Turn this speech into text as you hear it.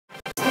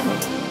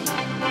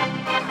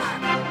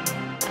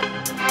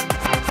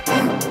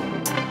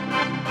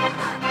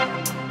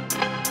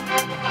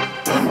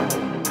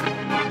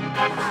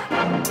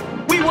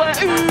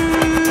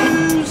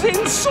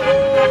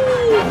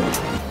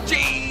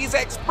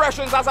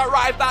Expressions has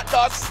arrived at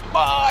the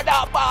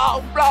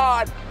SPURNABEAU,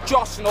 blood.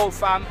 Just know,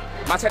 fam.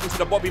 Man's heading to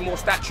the Bobby Moore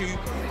statue.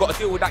 Got to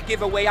deal with that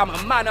giveaway. I'm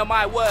a man of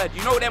my word.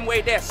 You know them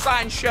way there.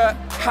 Signed shirt,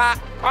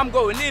 hat. I'm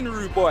going in,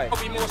 rude boy.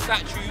 Bobby Moore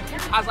statue.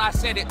 As I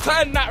said it,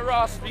 turn that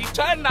raspy,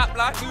 turn that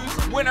black.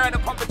 Who's winner in the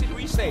competition? What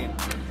are you saying?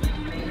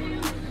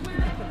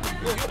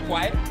 You're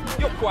quiet.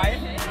 You're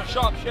quiet.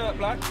 Sharp shirt,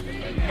 blood. You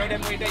know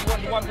them way there. You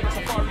want the one with the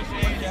safari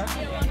sleeve, yeah?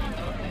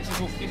 This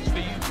is for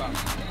you, blood.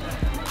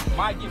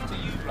 My gift to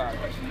you, blood.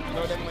 You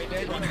know them way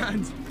there. One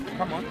hand.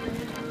 Come on.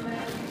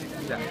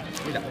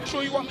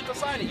 Sure you want me to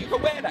sign it? You can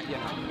wear that, you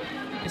know.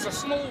 It's a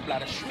small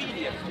blood, a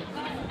medium.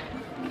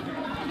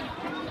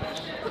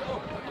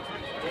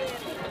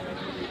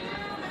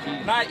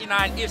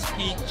 99 is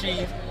peak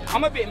jeans.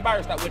 I'm a bit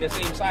embarrassed that we're the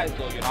same size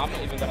though, you know. I'm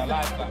not even gonna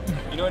lie, but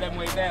you know them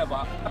way there,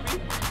 but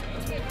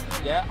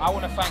yeah, I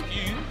wanna thank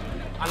you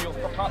and your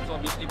partners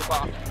obviously,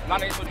 because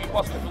none of this would be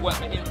possible if it weren't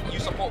for him. You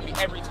support me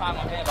every time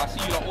I'm here, but I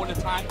see you lot all the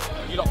time.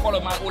 You lot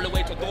follow mine all the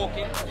way to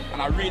Dorking, and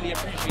I really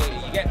appreciate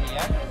it. You get me,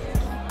 yeah?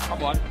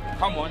 Come on,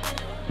 come on.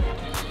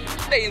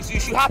 Hey,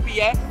 Zeus, you happy,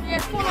 yeah?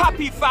 Yes,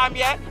 happy, fam,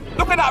 yeah?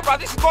 Look at that, bro.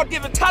 This is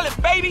God-given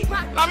talent, baby.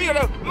 I'm here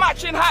to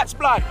matching hats,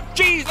 blood.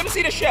 Jeez, let me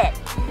see the shirt.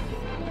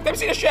 Let me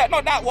see the shirt,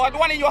 not that one, the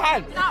one in your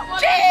hand. That one.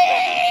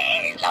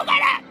 Jeez, look at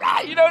that,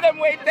 bro. You know them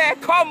way there.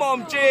 Come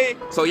on, G.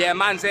 So yeah,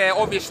 man's there,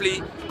 obviously.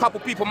 A couple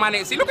people, man,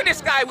 ain't see. Look at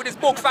this guy with his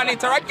book fan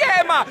interact.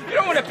 Yeah, man. You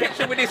don't want a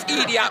picture with this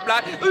idiot,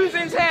 blood.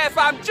 Oozing's hair,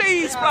 fam.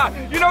 Jeez, blood.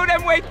 You know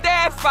them way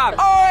there, fam.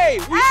 Oi,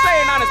 what you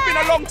saying, Anna? It's been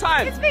a long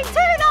time. It's been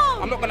too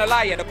long. I'm not gonna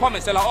lie, yeah. The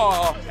comments are like,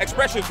 oh,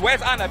 Expressions,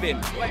 where's Anna been?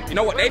 You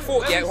know what? They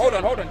thought, yeah. Hold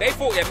on. They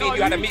thought, yeah, me and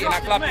you had a meeting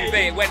at Club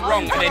Buffet. It went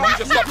wrong, and then you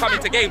just stopped coming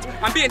to games.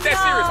 I'm being dead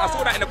serious. I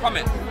saw that in the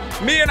comments.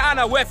 Me and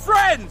Anna, we're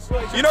friends.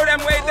 You know them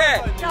way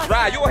there.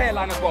 Right, your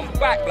hairline has gone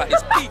back, blood.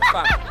 It's peak,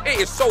 fam. It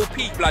is so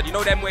peak, blood. You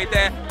know them way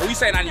there. What you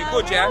saying, Anna? You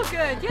good, yeah? All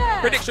good,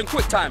 yeah. Prediction,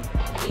 quick time.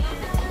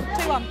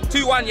 2-1.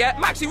 2-1, yeah?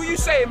 Maxie, what you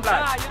saying,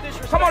 blood?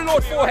 Come on,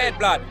 Lord Forehead,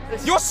 blood.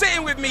 You're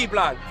sitting with me,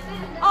 blood.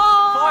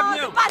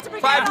 Oh,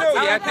 5-0,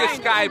 yeah, this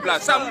guy,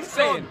 blood. Sam, what you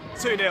saying?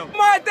 2-0.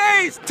 My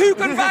days,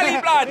 Toucan Valley,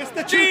 blood. It's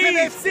the Jeez. Toucan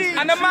FC.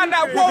 And the man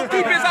that won't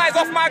keep his eyes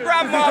off my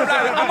grandma, blood.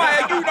 I'm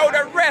like, you know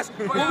the rest.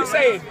 What you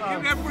saying?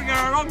 You never bring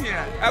her along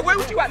yet. Where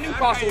would you at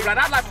Newcastle, blood?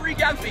 I'd like 3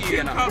 gals for you,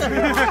 you know.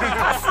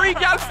 3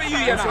 gals for you,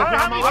 you know.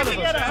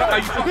 Are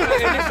you talking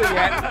listen,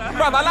 yeah?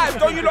 Brother, like,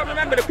 don't you not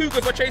remember the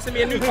Cougars were chasing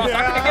me in Newcastle?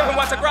 I could have given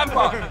one to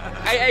Grandpa.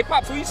 Hey,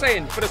 Pops, what you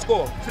saying for the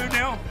score?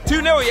 2-0.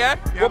 2-0, yeah?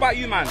 What about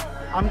you, man?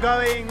 I'm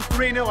going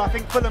 3-0. I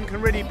think Fulham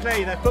can really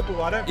play their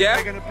football. I don't think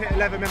they're going to pit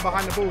 11 men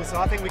behind the ball, so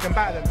I think we can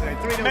batter them today.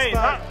 3-0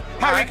 Spurs.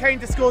 Harry Kane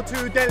to score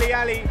 2, Dele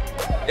Alli.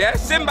 Yeah,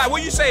 Simba,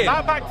 what you saying?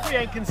 That back 3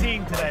 ain't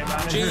conceding today, man.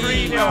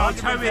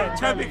 3-0.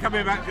 Toby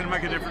coming back is going to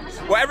make a difference.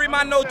 Well, every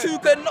man knows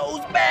Toucan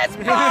knows best,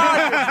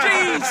 blood.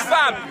 Jeez,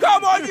 fam.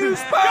 Come on, you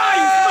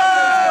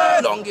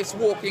Spurs! Longest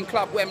walk in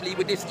Club Wembley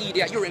with this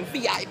idiot. You're in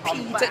VIP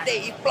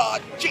today,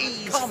 blood.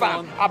 Jeez,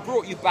 fam. I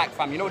brought you back,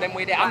 fam. You know them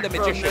way there. I'm the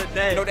magician.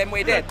 You know them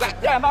way there.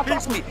 Yeah, now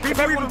trust me. If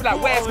everyone's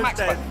like, where's Max?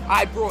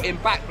 I brought him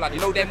back, blood. You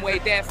know them way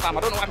there, fam.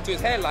 I don't know what happened to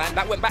his hairline.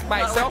 That went back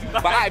by itself.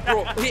 But I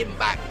brought him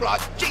back,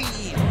 blood.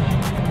 Jeez.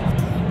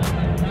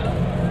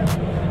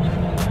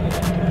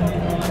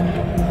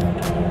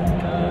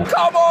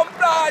 Come on,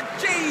 blood.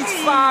 Jeez,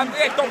 fam.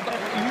 Yeah,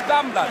 you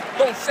dumb, blood.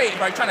 Don't say it,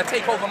 bro. You're trying to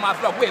take over my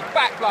vlog. We're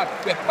back, blood.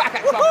 We're back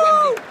at Club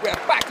Wembley.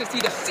 We're back to see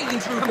the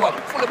scenes, rude boy.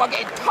 Fulham are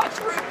getting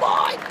touched, rude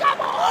boy.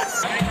 Come on.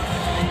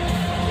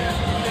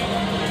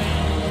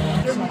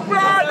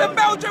 Blood, the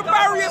Belgian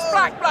barrier's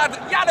black, blood.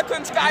 Yannick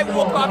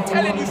Skywalker, I'm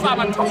telling you, fam.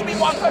 And Toby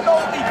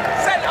Kanoly,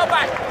 centre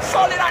back,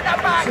 solid at the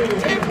back.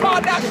 Tim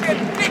Kardashian,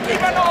 Nicki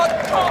Minaj,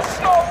 toss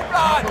snow,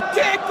 blood.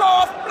 Kick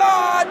off,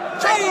 blood.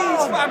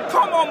 Jeez, fam.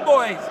 Come on,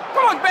 boys.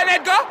 Come on, Ben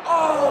Edgar.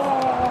 Oh.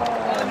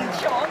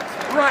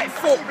 Right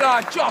foot,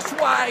 blood, just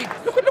wide.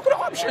 Look at the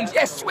options.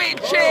 Yes,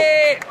 switch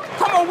it.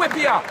 Come on, whip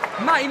here.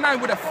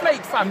 99 with a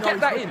flake, fam. Get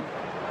that in.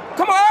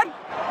 Come on.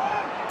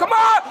 Come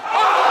on.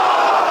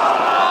 Oh.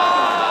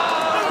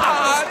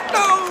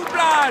 No,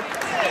 blood!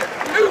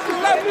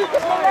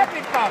 Lucas more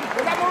rapid, fam.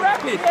 Was that more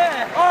rapid?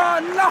 Yeah. Oh,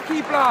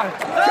 lucky, blood.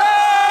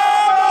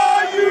 Come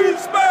on, you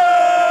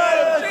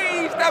Spurs!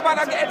 Jeez, that man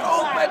are getting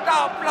opened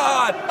up,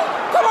 blood.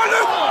 Come on,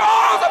 Luke. Oh,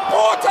 that was a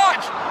poor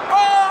touch.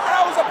 Oh,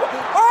 that was a poor...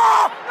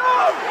 Oh!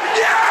 No!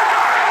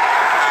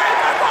 Yeah!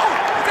 It's a goal!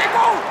 It's a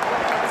goal!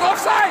 It's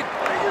offside!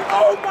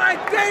 Oh, my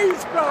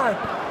days, blood!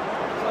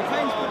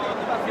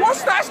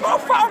 What's that? It's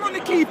not a foul on the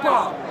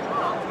keeper.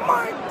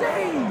 My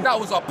days! That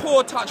was a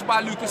poor touch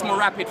by Lucas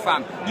Morapid,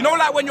 fam. You know,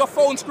 like when your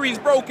phone screen's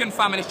broken,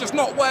 fam, and it's just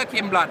not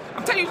working, blood.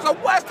 I'm telling you, it's the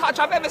worst touch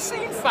I've ever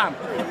seen, fam.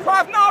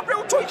 Nah,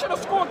 real talk, you should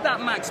have scored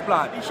that, Max,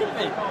 blood. You should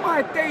be.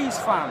 My days,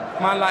 fam.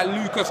 Man like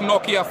Lucas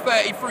Nokia,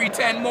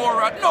 3310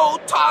 Mora, no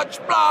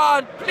touch,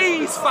 blood.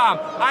 Please, fam.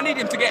 I need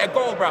him to get a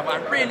goal, bruv. I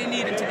really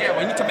need him to get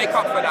one. I need to make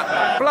up for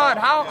that, blood. Blood,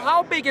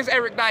 how big is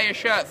Eric Dyer's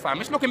shirt, fam?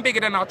 It's looking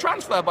bigger than our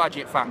transfer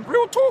budget, fam.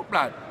 Real talk,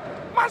 blood.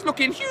 Man's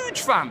looking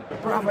huge, fam.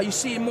 Bruv, are you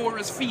seeing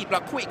Mora's feet,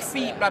 blood? Quick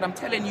feet, blood, I'm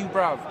telling you,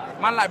 bruv.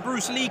 Man like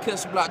Bruce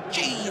Leakers, blood.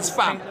 Jeez,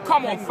 fam.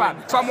 Come on,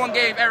 fam. Someone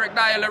gave Eric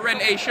Dyer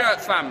Llorente a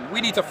shirt, fam.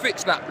 We need to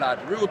fix that, blood.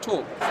 Real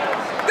talk.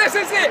 This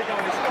is it.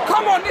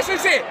 Come on, this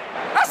is it.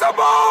 That's a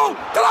ball.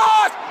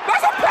 Glass.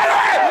 That's a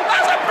penalty.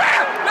 That's a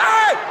penalty.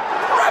 No.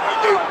 Bruv,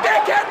 you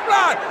dickhead,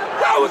 blood.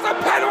 That was a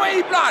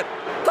penalty, blood.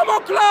 Come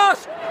on,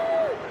 Glass.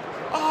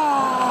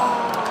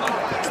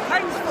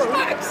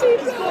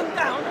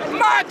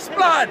 Max,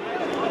 blood!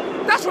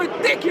 That's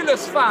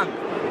ridiculous, fam!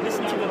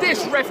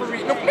 This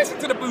referee, look, listen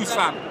to the boost,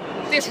 fam.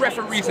 This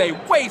referee's a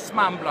waste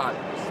man, blood.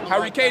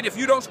 Harry Kane, if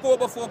you don't score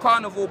before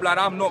Carnival, blood,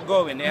 I'm not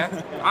going, yeah?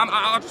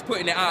 I'm just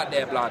putting it out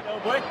there, blood.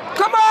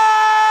 Come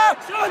on!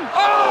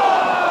 Oh!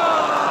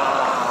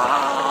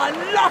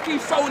 Lucky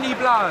Sony,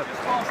 blood!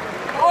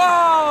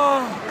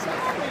 Oh!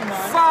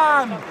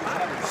 Fam!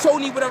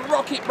 Sony with a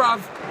rocket,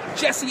 bruv.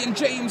 Jesse and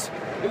James.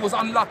 It was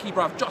unlucky,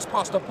 bruv, just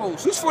past the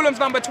post. Who's Fulham's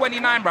number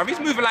 29, bruv? He's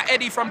moving like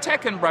Eddie from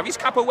Tekken, bruv. He's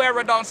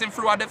capoeira dancing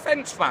through our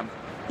defence, fam.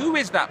 Who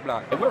is that,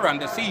 blood? We're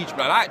under siege,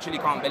 blood. I actually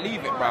can't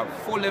believe it, bruv.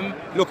 Fulham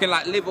looking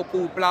like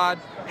Liverpool, blood.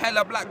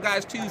 Hella black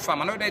guys too,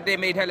 fam. I know they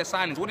made hella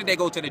signings. What did they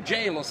go to the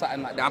jail or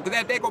something like that?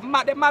 Because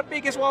they're mad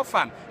big as well,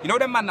 fam. You know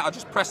them man that are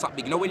just press up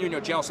big. You know when you're in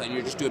your jail cell and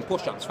you're just doing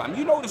push-ups, fam.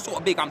 You know the sort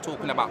of big I'm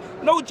talking about.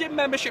 No gym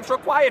memberships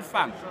required,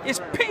 fam. It's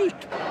peak.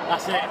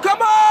 That's it.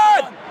 Come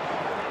on!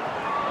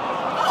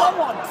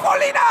 Come on!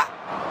 Volley that!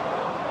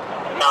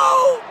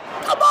 No!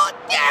 Come on!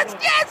 Yes!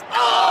 Yes! Oh!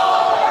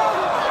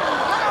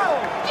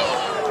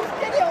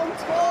 Get it on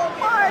top!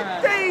 My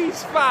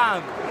days,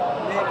 fam!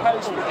 Near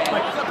post again.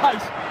 Wait, it's a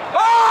post.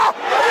 Oh!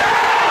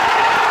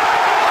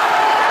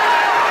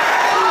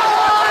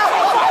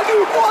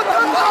 What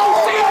the goal!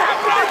 See that,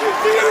 blood!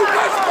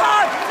 Lucas,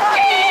 blood!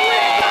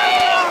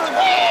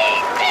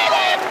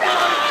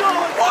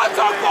 What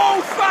a goal,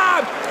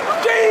 fam!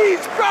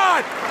 Jeez,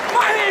 blood!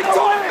 My head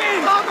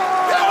talking!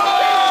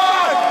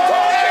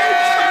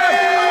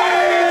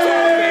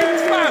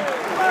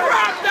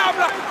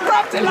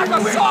 Wrapped it like a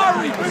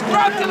sari,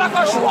 wrapped it like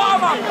a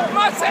shawarma.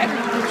 I said,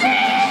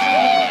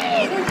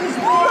 jeez!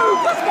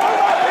 Lucas, what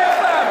happened,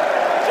 fam?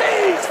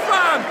 Jeez,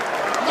 fam!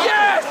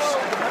 Yes!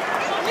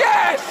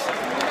 Yes!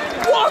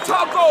 What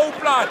a goal,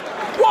 blood!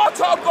 What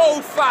a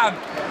goal, fam!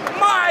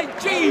 My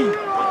G!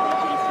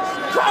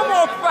 Come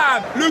on,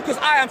 fam! Lucas,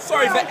 I am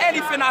sorry for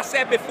anything I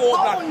said before,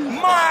 blood.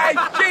 My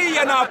G,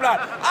 you know, blood.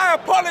 I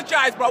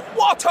apologize, blood.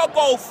 What a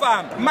goal,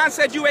 fam! Man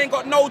said you ain't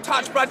got no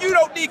touch, blood. You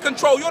don't need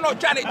control. You're not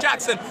Janet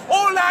Jackson.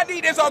 All I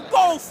need is a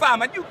goal,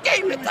 fam, and you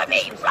gave it to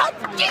me, blood.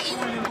 Jeez.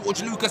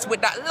 George Lucas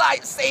with that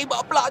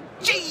lightsaber, blood.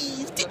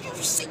 Jeez, did you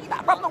see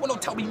that, bruv? No one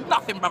don't tell me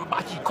nothing, bruv,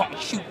 about you can't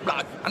shoot,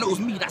 blood. I know it was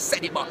me that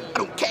said it, but I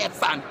don't care,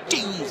 fam.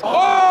 Jeez.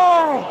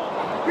 Oh!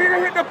 He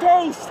hit the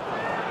post.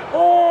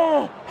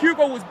 Oh,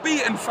 Hugo was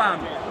beaten,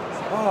 fam.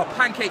 Oh,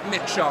 pancake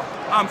mixture.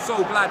 I'm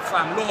so glad,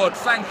 fam. Lord,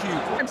 thank you.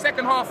 In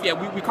second half, yeah,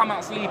 we come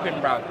out sleeping,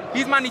 bro.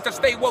 These man need to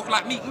stay woke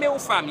like Meek Mill,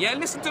 fam, yeah?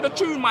 Listen to the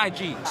tune, my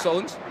G.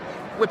 Sons,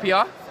 whip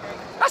here.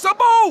 That's a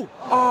ball!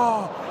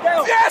 Oh,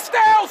 yes,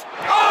 Dales!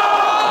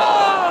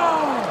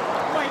 Oh!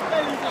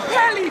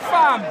 Pelly,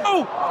 fam!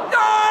 Oh,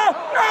 no,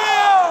 no!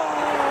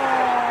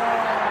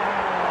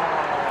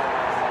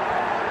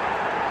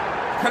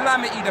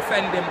 Calamity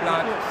defending,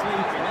 blood.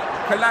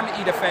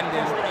 Calamity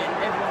defending.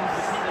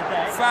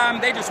 Fam,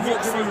 they just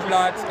walked through,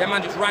 blood. That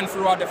man just ran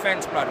through our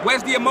defence, blood.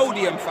 Where's the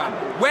Imodium, fam?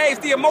 Where is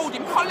the Imodium?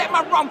 You can't let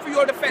man run through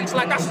your defence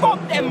like that.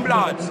 Stop them,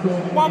 blood.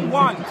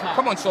 1-1.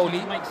 Come on,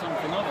 Sony.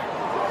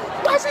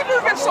 Why is he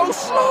moving so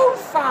slow,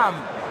 fam?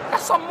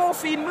 That's some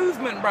morphine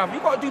movement, bruv. You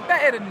gotta do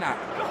better than that.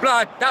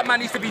 Blood, that man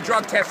needs to be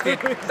drug tested.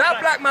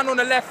 That black man on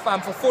the left, fam,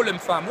 for Fulham,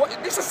 fam. What?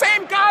 It's the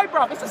same guy,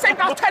 bruv. It's the same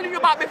guy I was telling you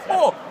about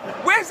before.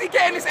 Where's he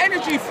getting this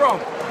energy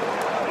from?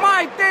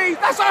 My days,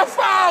 that's a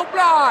foul,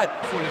 blood!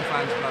 Fulham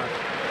fans, blood.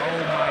 Oh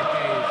my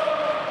days.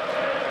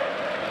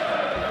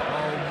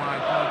 Oh my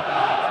God,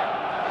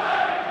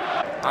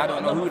 blood. I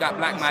don't know who that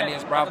black man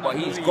is, bruv, but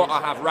he's got to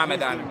have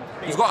Ramadan.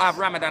 He's got to have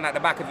Ramadan at the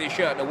back of his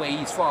shirt the way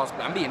he's fast.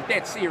 I'm being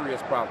dead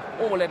serious, bruv.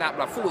 All of that,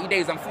 blood. 40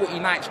 days and 40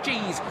 nights.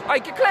 Jeez. I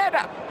declare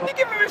that. You're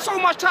giving him so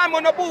much time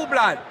on the ball,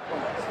 blood.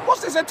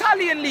 What's this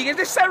Italian league? Is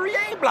this Serie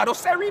A, blood, or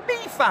Serie B,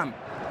 fam?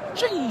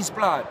 Jeez,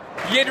 blood.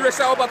 Idris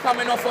Elba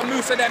coming off a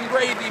Moussa them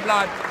gravy,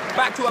 blood.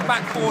 Back to a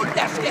back four.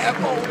 Let's get a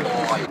goal,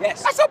 boy.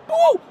 Yes. That's a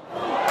ball.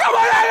 Come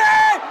on,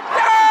 Ellie!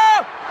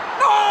 No!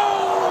 No!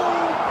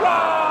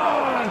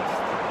 Blood!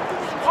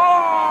 Oh,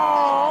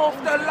 off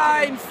the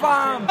line,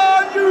 fam. Come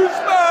on, you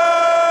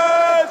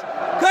Spurs!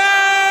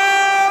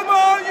 Come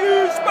on,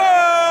 you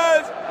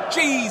Spurs!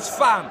 Jeez,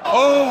 fam.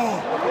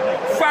 Oh,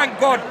 thank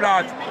God,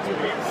 blood.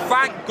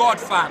 Thank God,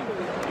 fam.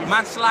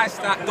 Man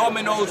sliced that,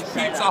 Domino's,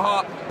 Pizza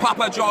Hut,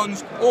 Papa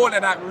John's, all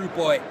of that, rude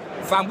boy.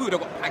 Fam, we would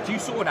have got packed. You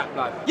saw that,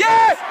 blood.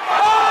 Yes!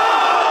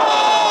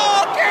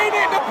 Oh! Kane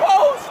hit the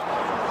post!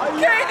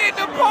 Kane hit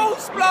the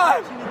post,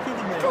 blood!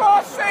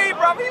 Class A,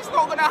 bruv. It's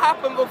not going to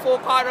happen before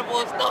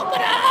Carnival. It's not going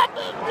to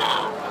happen,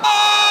 blood.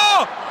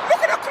 Oh! Look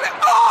at the clip.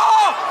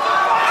 Oh!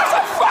 That's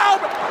a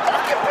foul, blood.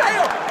 Fucking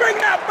player. Bring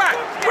that back.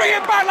 Bring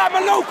it back. Sound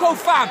like a local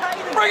fam.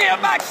 Bring it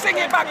back, sing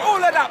it back,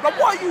 all of that. But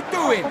what are you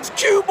doing? It's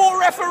cue ball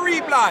referee,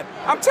 blood.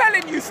 I'm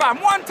telling you,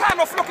 fam. One time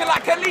off looking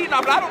like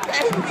Kalina, blood. I don't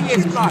care who he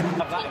is, blood.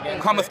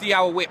 Cometh the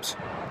hour whips.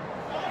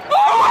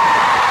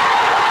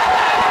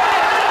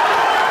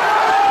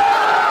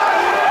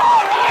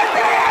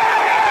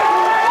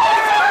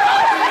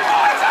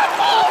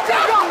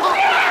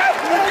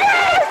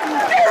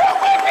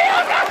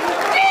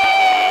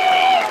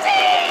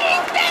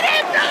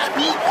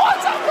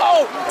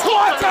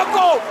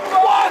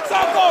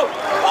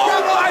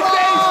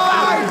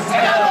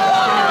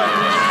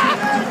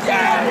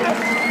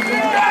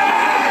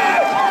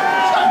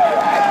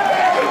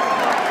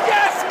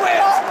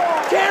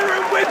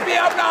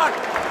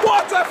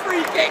 What a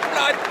free kick,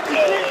 blood!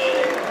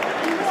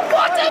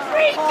 What a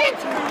free kick!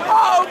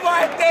 Oh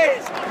my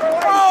days!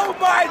 Oh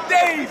my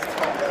days!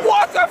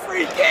 What a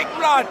free kick,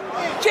 blood!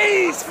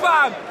 Jeez,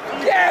 fam!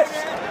 Yes!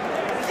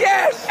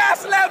 Yes!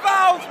 That's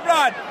levels,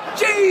 blood!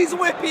 Jeez,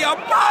 Whippy, I'm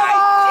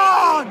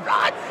mine!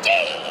 Blood,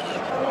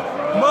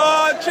 jeez!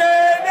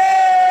 Marching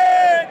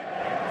in!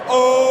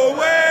 Oh,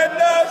 when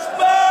the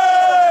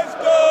Spurs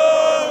go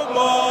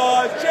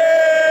marching!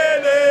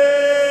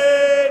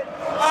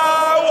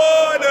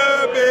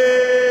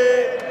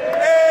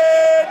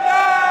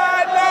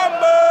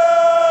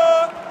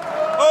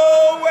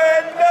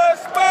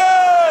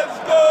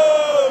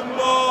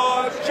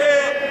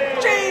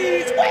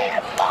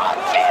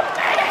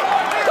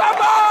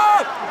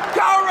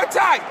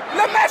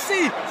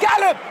 Messi,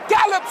 gallop,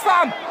 gallop,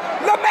 fam!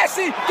 Le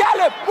Messi,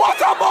 gallop! What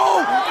a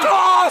ball!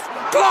 Class,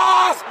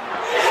 class!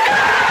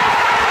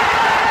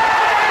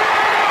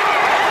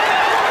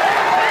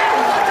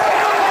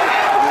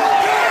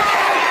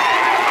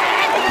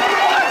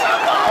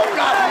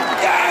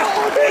 Yes,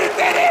 he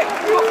did it!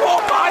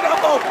 Before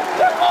Carnival!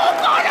 Before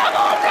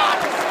Carnival, blood!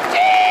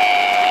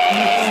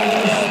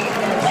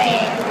 We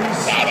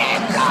did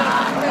it,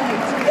 blood!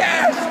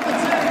 Yes!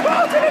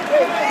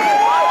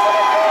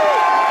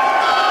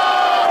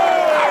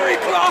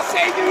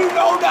 Say you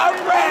know the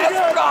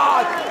rest,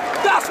 God.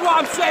 That's what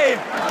I'm saying.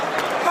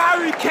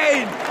 Harry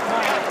Kane,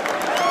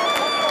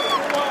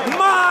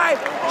 my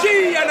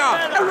G, you know.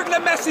 Eric Le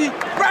Messi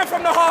ran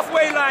from the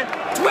halfway line,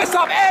 twist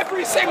up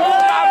every single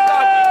man,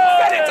 blood.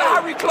 Fed it to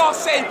Harry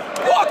Clausen.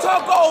 What a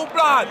goal,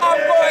 blood. I'm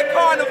going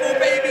Carnival,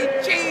 baby.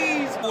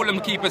 Jeez. Fulham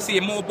keeper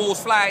seeing more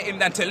balls fly at him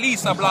than to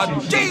Lisa, blood.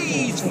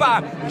 Jeez,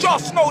 fam.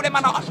 Josh Snow, them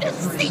man are on the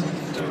seat.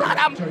 Blood,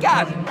 I'm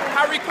gassed.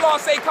 Harry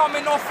Clausen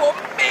coming off for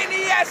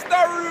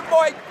Iniesta, rude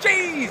boy.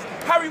 Jeez.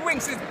 Harry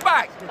Winks is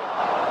back.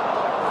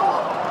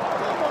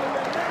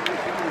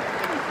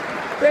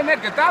 Ben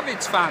Edgar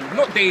Davids, fam.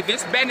 Not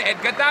Davis, Ben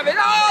Edgar Davids.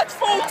 Oh, it's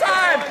full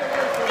time.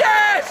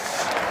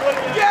 Yes.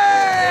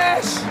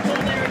 Yes.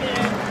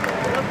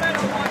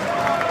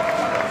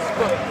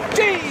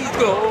 Jeez.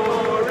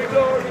 Glory,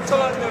 glory,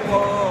 Tottenham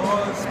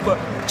was. But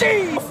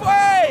jeez.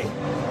 Hey.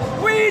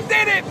 We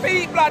did it,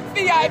 Pete blood,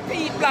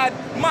 VIP blood,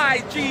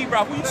 my G,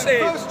 bruv, what you say?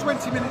 The first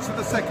 20 minutes of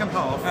the second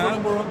half,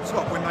 Fulham were on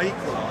top when they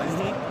equalised,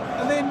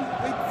 and then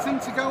it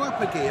seemed to go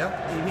up a gear.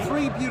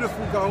 3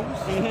 beautiful goals.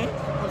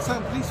 I'm so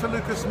pleased for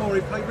Lucas Moore,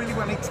 he played really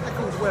well, he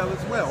tackled well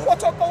as well.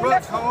 What a goal!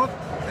 Worked hard,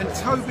 and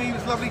Toby, it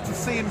was lovely to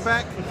see him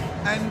back,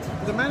 and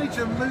the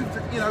manager moved,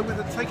 you know, with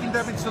taking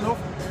Davidson off,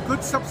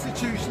 good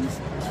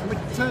substitutions, and it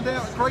turned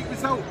out a great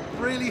result.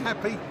 Really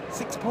happy,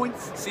 6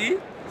 points. See?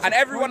 And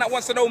everyone that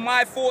wants to know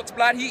my thoughts,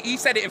 blood, he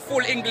said it in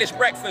full English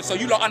breakfast, so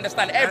you lot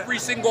understand every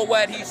single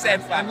word he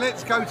said, fam. And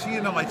let's go to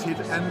United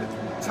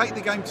and take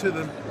the game to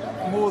them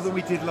more than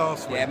we did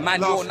last week. Yeah,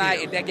 Man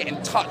United, they're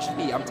getting touched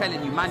here. I'm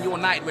telling you, Man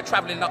United, we're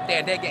travelling up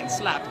there, they're getting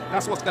slapped.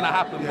 That's what's going to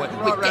happen, yeah,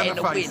 but we're getting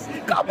the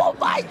win. Come on,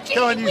 my G,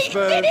 Come on, you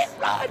Spurs. Did it,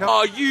 blood.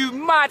 Are you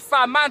mad,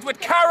 fam? Man's with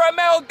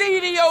Caramel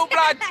DDO,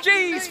 blood.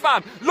 Jeez,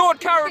 fam. Lord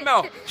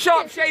Caramel.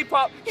 Sharp shape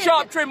up,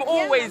 sharp trim,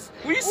 always.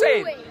 What are you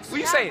saying? What are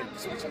you saying?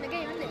 Switching the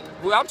game, isn't it?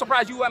 Well, I'm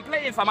surprised you weren't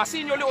playing, fam. I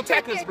seen your little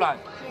techers, blood.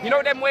 You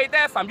know them way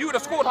there, fam. You would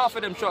have scored half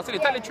of them shots,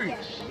 innit? Tell the truth.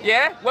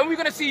 Yeah? When are we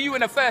going to see you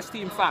in the first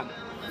team, fam?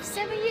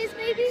 7 years,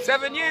 maybe?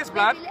 7 years,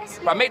 blood.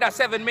 But make that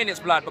 7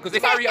 minutes, blood. Because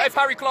if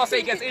Harry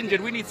Clausen gets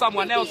injured, we need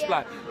someone else,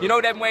 blood. You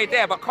know them way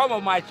there. But come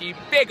on, my G.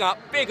 Big up,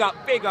 big up,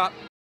 big up.